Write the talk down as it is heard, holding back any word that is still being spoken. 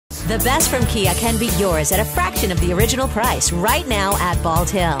The best from Kia can be yours at a fraction of the original price right now at Bald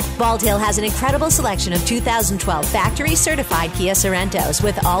Hill. Bald Hill has an incredible selection of 2012 factory-certified Kia Sorentos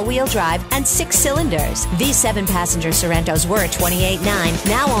with all-wheel drive and 6 cylinders. These 7-passenger Sorentos were $28,900,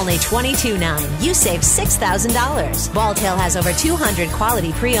 now only $22,900. You save $6,000. Bald Hill has over 200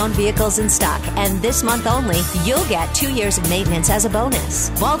 quality pre-owned vehicles in stock, and this month only, you'll get 2 years of maintenance as a bonus.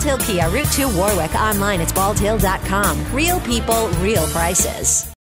 Bald Hill Kia, Route 2 Warwick, online at baldhill.com. Real people, real prices.